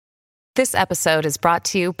This episode is brought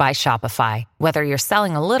to you by Shopify. Whether you're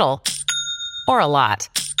selling a little or a lot,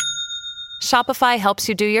 Shopify helps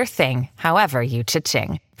you do your thing, however you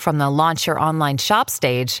cha-ching. From the launch your online shop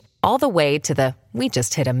stage, all the way to the we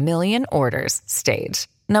just hit 1 million orders stage.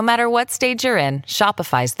 No matter what stage you're in,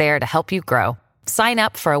 Shopify's there to help you grow. Sign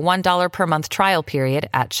up for a $1 per month trial period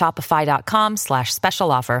at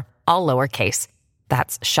shopify.com/special offer, all lowercase.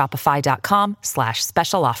 That's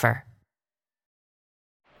shopify.com/special offer.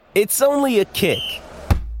 It's only a kick,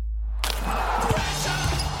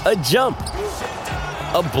 a jump,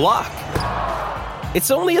 a block.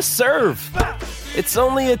 It's only a serve. It's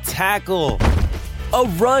only a tackle, a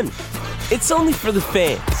run. It's only for the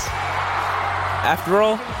fans. After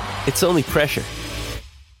all, it's only pressure.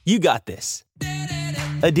 You got this.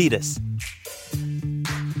 Adidas.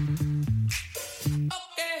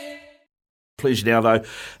 Pleasure now, though,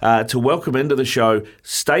 to welcome into the show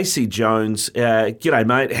Stacey Jones. G'day,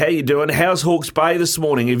 mate. How you doing? How's Hawke's Bay this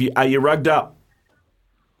morning? Are you rugged up?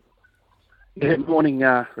 Yeah, morning,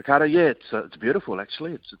 Ricardo. Yeah, it's beautiful,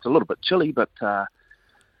 actually. It's a little bit chilly, but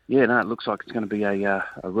it looks like it's going to be a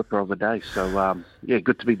ripper of a day. So,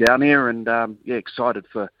 good to be down here and, excited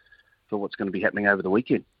for what's going to be happening over the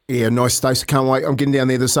weekend. Yeah, nice, Stacey. Can't wait. I'm getting down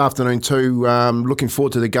there this afternoon too. Looking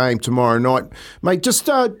forward to the game tomorrow night. Mate, just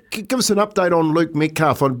give us an update on Luke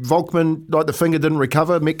Metcalf. On Volkman, like the finger didn't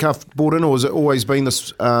recover, Metcalf brought in, or has it always been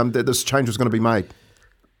this that this change was going to be made?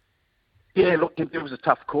 Yeah, look, it was a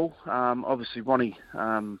tough call. Obviously, Ronnie,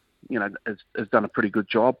 has done a pretty good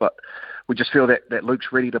job, but we just feel that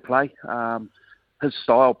Luke's ready to play. His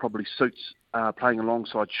style probably suits playing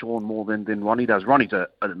alongside Sean more than Ronnie does. Ronnie's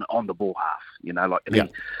an on-the-ball half,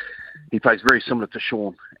 he plays very similar to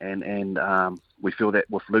Sean, and we feel that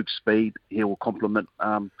with Luke's speed, he will complement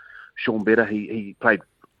Sean better. He played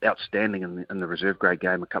outstanding in the reserve grade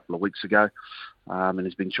game a couple of weeks ago, and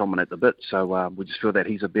has been chomping at the bit. So we just feel that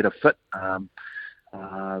he's a better fit than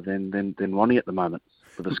Ronnie at the moment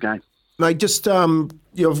for this game. Mate, just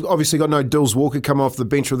you've obviously got no Dills Walker come off the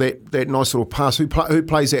bench with that nice little pass. Who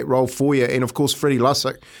plays that role for you? And of course, Freddie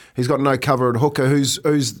Lussick, he's got no cover at hooker. Who's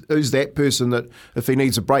that person that if he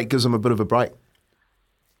needs a break, gives him a bit of a break?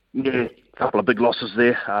 Yeah, a couple of big losses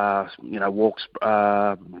there. Walks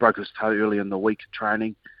broke his toe early in the week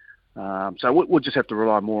training. So we'll just have to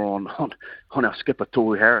rely more on our skipper,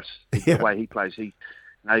 Toru Harris, the way he plays. He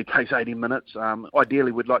plays 80 minutes.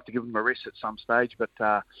 Ideally, we'd like to give him a rest at some stage, but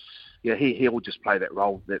he'll just play that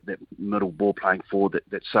role, that middle ball playing forward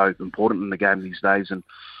that's so important in the game these days. And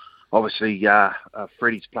obviously,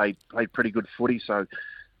 Freddie's played pretty good footy, so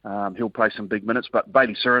he'll play some big minutes. But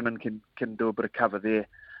Bailey Surinen can do a bit of cover there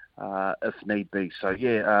if need be. So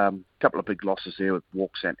a couple of big losses there with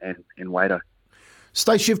Walks and Wader.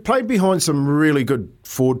 Stace, you've played behind some really good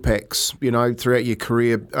forward packs, throughout your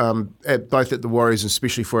career, both at the Warriors and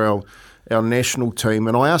especially for our national team.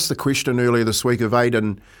 And I asked the question earlier this week of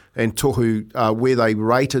Aiden and Tohu where they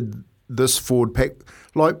rated this forward pack.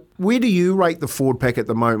 Like, where do you rate the forward pack at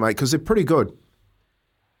the moment, mate? Because they're pretty good.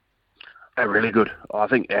 They're really good. I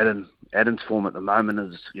think Aden's form at the moment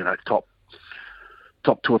is,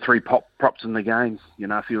 top 2 or 3 props in the game.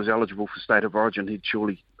 If he was eligible for State of Origin, he'd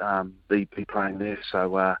surely be playing there.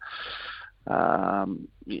 So,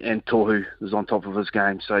 and Tohu is on top of his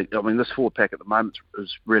game. So, this forward pack at the moment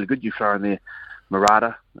is really good. You throw in there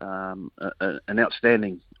Murata, an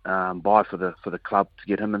outstanding buy for the club to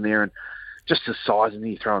get him in there, and just his size. And then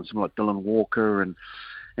you throw in someone like Dylan Walker and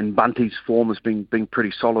Bunty's form has been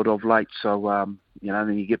pretty solid of late. So,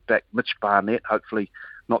 then you get back Mitch Barnett, hopefully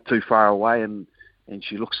not too far away, and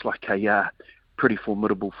she looks like a pretty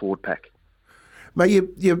formidable forward pack. Mate,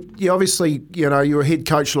 you obviously, you were head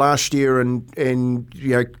coach last year and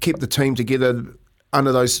kept the team together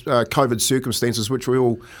under those COVID circumstances, which we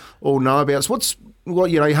all know about. So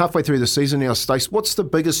you're halfway through the season now, Stace. What's the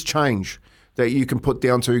biggest change that you can put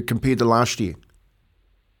down to compared to last year?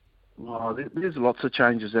 Oh, there's lots of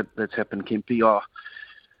changes that's happened, Kempy.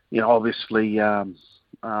 Obviously,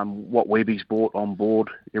 what Webby's brought on board,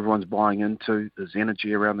 everyone's buying into. There's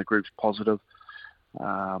energy around the group's positive.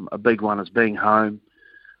 A big one is being home.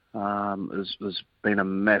 Has been a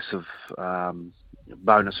massive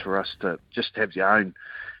bonus for us to just have your own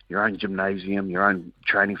gymnasium, your own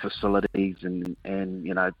training facilities, and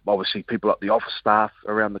obviously people like the office staff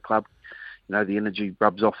around the club. The energy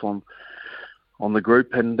rubs off on the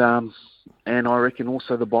group, and I reckon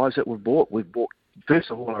also the buys that we've bought.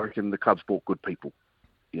 First of all, I reckon the club's bought good people.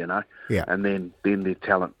 Yeah. And then their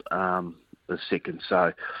talent is second.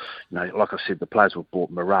 So, like I said, the players were bought.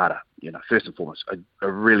 Murata, first and foremost, a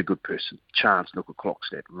really good person. Chance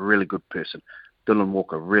Nuka-Clockstead, really good person. Dylan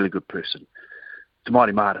Walker, really good person.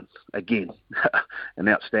 Tamati Martin, again, an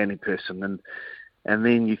outstanding person. And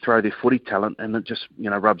then you throw their footy talent, and it just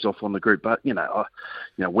rubs off on the group. But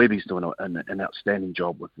Webby's doing an outstanding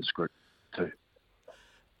job with this group too.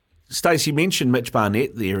 Stacey, you mentioned Mitch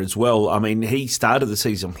Barnett there as well. I mean, he started the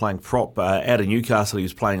season playing prop. Out of Newcastle, he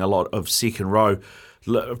was playing a lot of second row.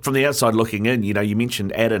 From the outside looking in, you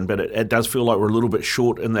mentioned Adam, but it does feel like we're a little bit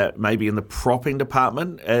short in that, maybe in the propping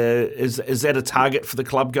department. Is that a target for the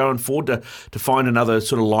club going forward to find another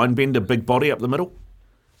sort of line bender, big body up the middle?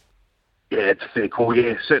 Yeah, it's a fair call.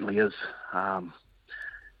 Yeah, it certainly is. The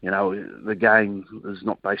game is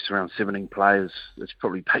not based around 17 players. It's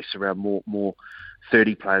probably based around more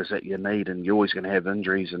 30 players that you need, and you're always going to have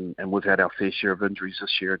injuries, and we've had our fair share of injuries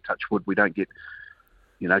this year. Touch wood, we don't get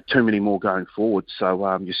too many more going forward.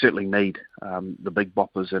 So you certainly need the big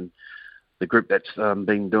boppers, and the group that's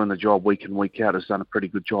been doing the job week in, week out has done a pretty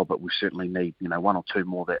good job, but we certainly need one or two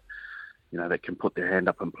more that that can put their hand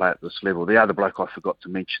up and play at this level. The other bloke I forgot to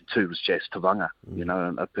mention too was Jazz Tavanga,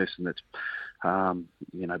 a person that's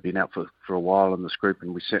been out for a while in this group,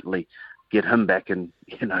 and we certainly get him back, and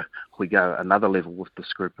we go another level with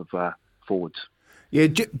this group of forwards. Yeah,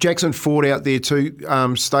 Jackson Ford out there too.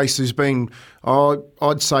 Stace has been,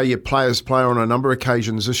 I'd say, your player's player on a number of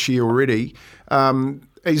occasions this year already.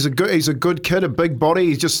 He's a good kid, a big body.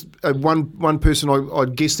 He's just one person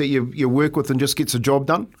I'd guess that you work with and just gets the job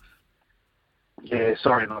done. Yeah,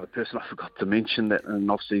 sorry, another person I forgot to mention that an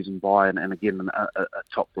off-season buy, and again a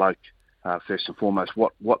top bloke. First and foremost,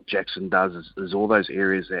 what Jackson does is all those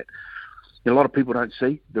areas that a lot of people don't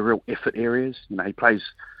see, the real effort areas. He plays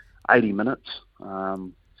 80 minutes,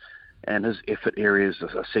 and his effort areas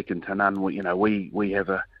are second to none. We have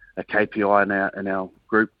a KPI in our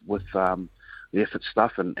group with the effort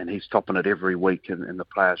stuff, and he's topping it every week, and the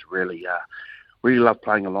players really love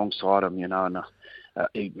playing alongside him. And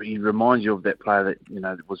he reminds you of that player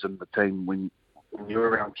that was in the team when you were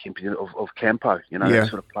around Campion of Campo. That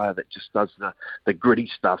sort of player that just does the gritty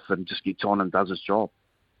stuff and just gets on and does his job.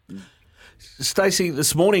 Stacey,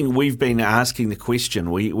 this morning we've been asking the question.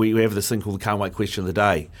 We have this thing called the Can't Wait Question of the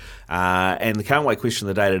Day. And the Can't Wait Question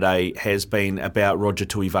of the Day today has been about Roger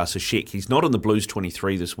Tuivasa-Sheck. He's not in the Blues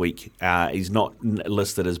 23 this week. He's not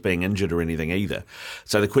listed as being injured or anything either.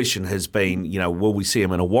 So the question has been, will we see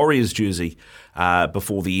him in a Warriors jersey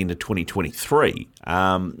before the end of 2023?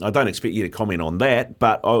 I don't expect you to comment on that,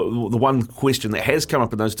 but the one question that has come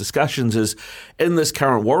up in those discussions is, in this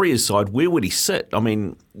current Warriors side, where would he sit? I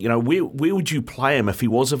mean, where would you play him if he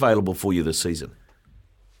was available for you this season?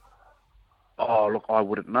 Oh, look, I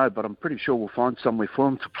wouldn't know, but I'm pretty sure we'll find somewhere for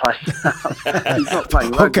him to play. He's not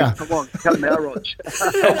playing rugby. Come on, come now, Rog.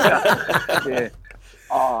 Yeah.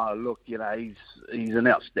 Oh, look, he's an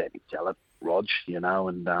outstanding talent, Rog. And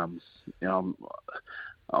I'm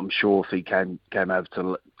sure if he came over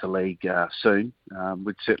to league soon,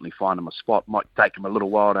 we'd certainly find him a spot. Might take him a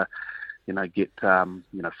little while to get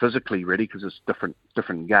physically ready, because it's different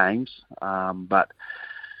games. But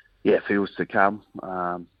yeah, if he was to come,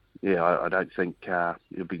 I don't think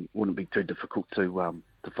wouldn't be too difficult to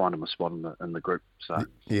find him a spot in the group. So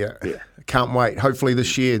yeah, can't wait. Hopefully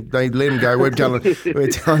this year they let him go. We're telling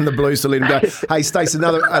the Blues to let him go. Hey, Stace,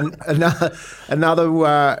 another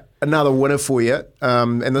winner for you,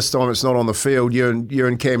 and this time it's not on the field. You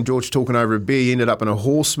and Cam George talking over a beer. You ended up in a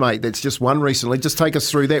horse, mate, that's just won recently. Just take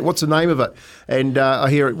us through that. What's the name of it? And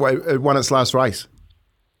I hear it won its last race.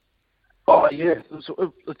 Oh yeah, it's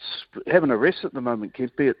having a rest at the moment,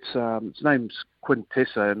 Kempi. Its name's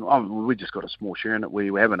Quintessa, and we just got a small share in it.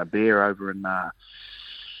 We were having a beer over in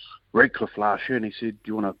Redcliffe last year, and he said,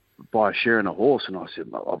 "Do you want to buy a share in a horse?" And I said,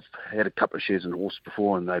 "I've had a couple of shares in a horse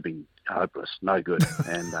before, and they've been hopeless, no good."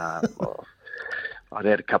 And I'd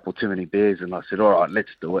had a couple too many beers, and I said, "All right,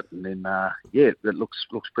 let's do it." And then it looks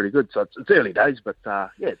pretty good. So it's early days, but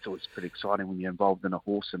it's always pretty exciting when you're involved in a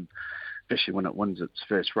horse, and especially when it wins its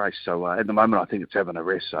first race. So at the moment, I think it's having a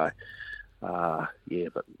rest. So but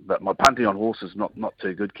my punting on horse is not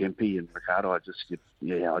too good, Kempi and Ricardo. I just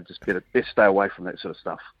better stay away from that sort of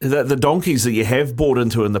stuff. The donkeys that you have bought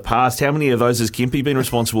into in the past, how many of those has Kempi been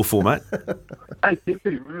responsible for, mate? Hey, Kempi,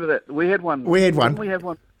 remember that we had one. Didn't we have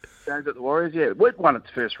one games at the Warriors? Yeah, we won its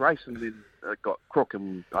first race, and then it got crook,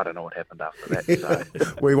 and I don't know what happened after that. So.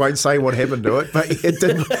 We won't say what happened to it, but it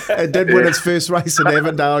did win its first race in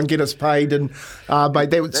Avondale and get us paid. And mate,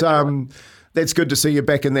 that's good to see you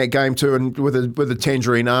back in that game too. And with the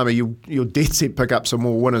Tangerine Army, you'll dead set pick up some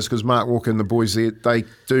more winners, because Mark Walker and the boys there, they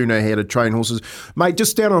do know how to train horses. Mate,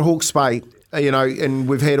 just down on Hawke's Bay, and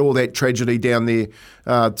we've had all that tragedy down there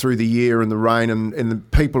through the year and the rain, and the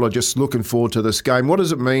people are just looking forward to this game. What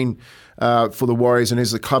does it mean for the Warriors, and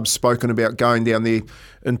has the club spoken about going down there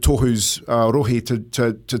in Tohu's rohi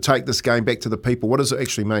to take this game back to the people? What does it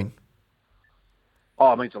actually mean?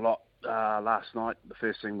 Oh, it means a lot. Last night, the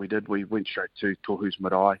first thing we did, we went straight to Tohu's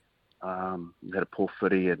marae. Had a poor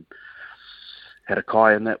footy and had a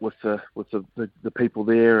kai in that with the people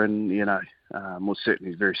there, and was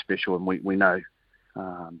certainly very special. And we know,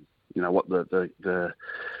 what the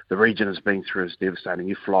region has been through is devastating.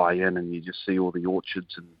 You fly in and you just see all the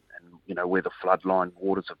orchards and where the floodline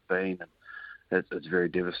waters have been, and it's very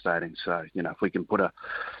devastating. So if we can put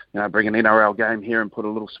bring an NRL game here and put a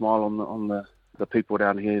little smile on the people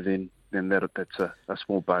down here, then that's a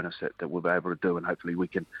small bonus that we'll be able to do, and hopefully we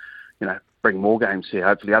can bring more games here.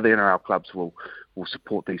 Hopefully other NRL clubs will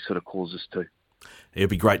support these sort of causes too. It'd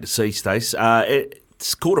be great to see, Stace.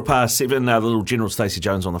 It's 7:15. The little General Stacey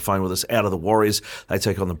Jones on the phone with us out of the Warriors. They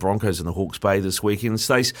take on the Broncos in the Hawke's Bay this weekend.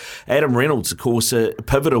 Stace, Adam Reynolds, of course,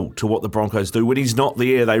 pivotal to what the Broncos do. When he's not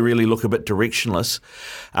there, they really look a bit directionless.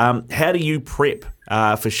 How do you prep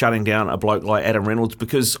for shutting down a bloke like Adam Reynolds?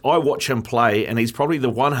 Because I watch him play, and he's probably the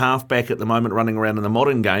one halfback at the moment running around in the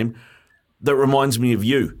modern game that reminds me of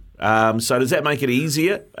you. So does that make it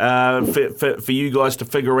easier for you guys to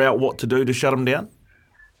figure out what to do to shut him down?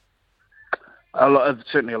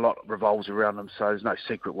 Certainly a lot revolves around him, so there's no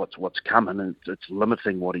secret what's coming, and it's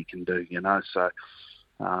limiting what he can do, So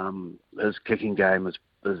his kicking game is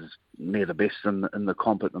near the best in the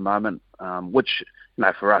comp at the moment, which,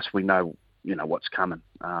 for us, we know, what's coming.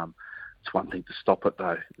 It's one thing to stop it,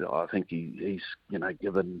 though. I think he's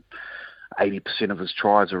given 80% of his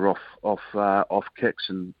tries are off kicks,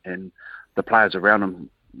 and the players around him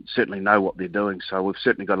certainly know what they're doing. So we've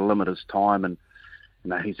certainly got to limit his time, and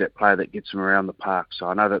he's that player that gets him around the park. So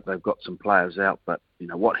I know that they've got some players out, but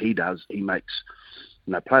what he does, he makes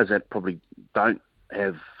players that probably don't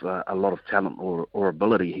have a lot of talent or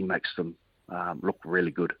ability, he makes them look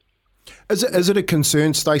really good. Is it a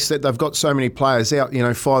concern, Stace, that they've got so many players out,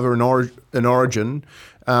 5 are in Origin,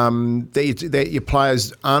 that your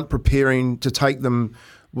players aren't preparing to take them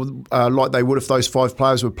like they would if those 5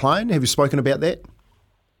 players were playing? Have you spoken about that?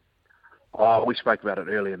 Oh, we spoke about it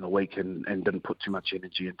early in the week and didn't put too much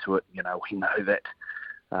energy into it. We know that,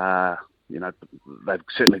 they've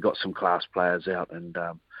certainly got some class players out, and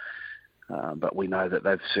but we know that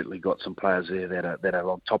they've certainly got some players there that are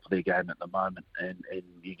on top of their game at the moment. And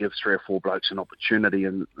you give 3 or 4 blokes an opportunity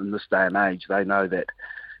in this day and age, they know that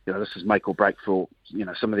this is make or break for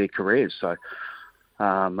some of their careers. So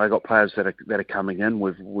they've got players that are coming in.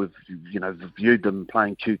 We've viewed them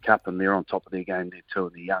playing Q Cup, and they're on top of their game there too.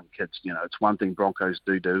 And the young kids, it's one thing Broncos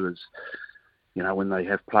do is, when they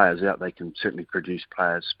have players out, they can certainly produce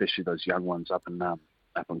players, especially those young ones up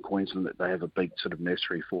in Queensland that they have a big sort of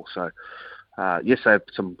nursery for. So yes, they have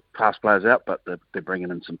some class players out, but they're bringing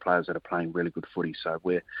in some players that are playing really good footy. So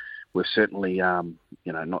we're certainly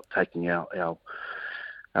not taking our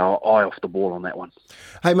eye off the ball on that one.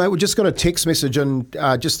 Hey, mate, we just got a text message and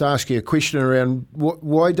just to ask you a question around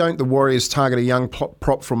why don't the Warriors target a young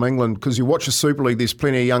prop from England? Because you watch the Super League, there's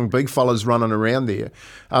plenty of young big fellas running around there.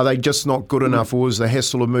 Are they just not good enough, or is the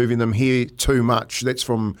hassle of moving them here too much? That's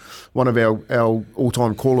from one of our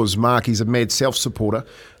all-time callers, Mark. He's a mad South supporter.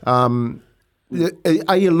 Are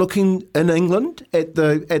you looking in England at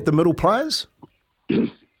the middle players?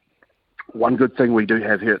 One good thing we do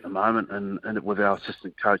have here at the moment, and with our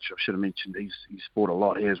assistant coach, I should have mentioned, he's brought a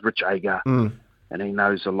lot here, is Rich Agar, and he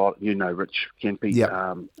knows a lot. Rich Campion.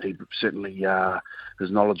 Yep. He certainly,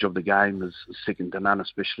 his knowledge of the game is second to none,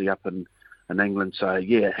 especially up in England. So,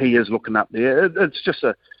 yeah, he is looking up there. It's just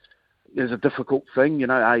there's a difficult thing,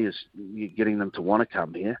 A, is you're getting them to want to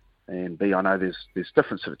come here, and B, I know there's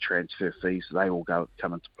different sort of transfer fees. They all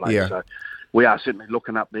come into play. Yeah. So we are certainly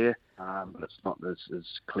looking up there. But it's not as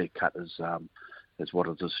clear cut as what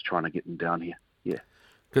it is trying to get them down here. Yeah.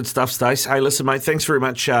 Good stuff, Stace. Hey, listen, mate, thanks very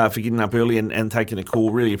much for getting up early and taking a call.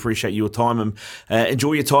 Really appreciate your time, and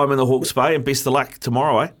enjoy your time in the Hawke's Bay, and best of luck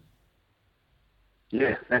tomorrow, eh?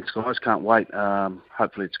 Yeah, thanks, guys. Can't wait.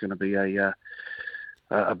 Hopefully it's going to be a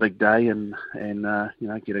big day, and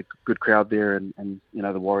get a good crowd there, and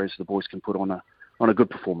the Warriors, the boys can put on a good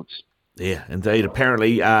performance. Yeah, indeed.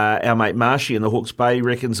 Apparently, our mate Marshy in the Hawke's Bay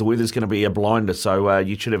reckons the weather's going to be a blinder, so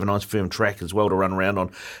you should have a nice firm track as well to run around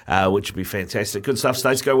on, which would be fantastic. Good stuff,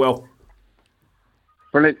 Stace. Go well.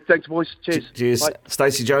 Brilliant. Thanks, boys. Cheers. Cheers. Bye.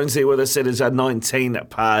 Stacey Jones there with us. It is 19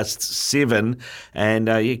 past 7. And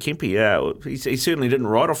Kempy, he certainly didn't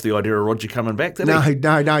write off the idea of Roger coming back, did he? No, he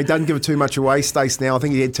doesn't give it too much away, Stace. Now I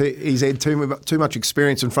think he's had too much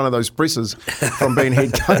experience in front of those presses from being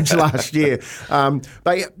head coach last year.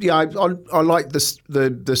 But yeah, I like this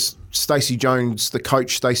Stacey Jones, the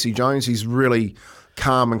coach Stacey Jones. He's really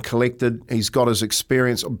calm and collected. He's got his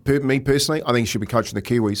experience. Me personally, I think he should be coaching the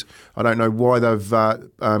Kiwis. I don't know why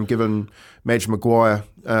they've given Madge Maguire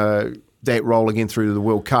that role again through the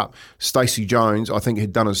World Cup. Stacey Jones, I think,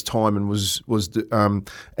 had done his time and was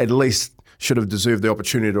at least should have deserved the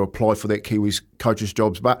opportunity to apply for that Kiwis coaches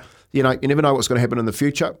jobs. But you never know what's going to happen in the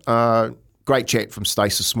future. Great chat from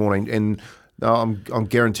Stace this morning, and I'm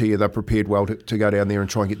guarantee you they're prepared well to go down there and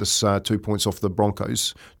try and get this 2 points off the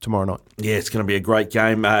Broncos tomorrow night. Yeah, it's going to be a great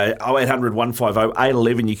game. 0800 150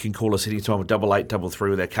 811. You can call us anytime at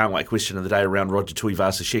 8833 with our can't wait question of the day around Roger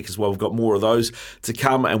Tuivasa-Sheck as well. We've got more of those to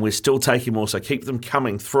come, and we're still taking more, so keep them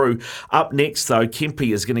coming through. Up next, though,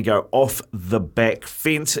 Kempy is going to go off the back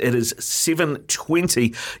fence. It is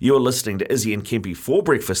 7:20. You're listening to Izzy and Kempy for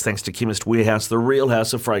breakfast, thanks to Chemist Warehouse, the real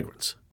house of fragrance.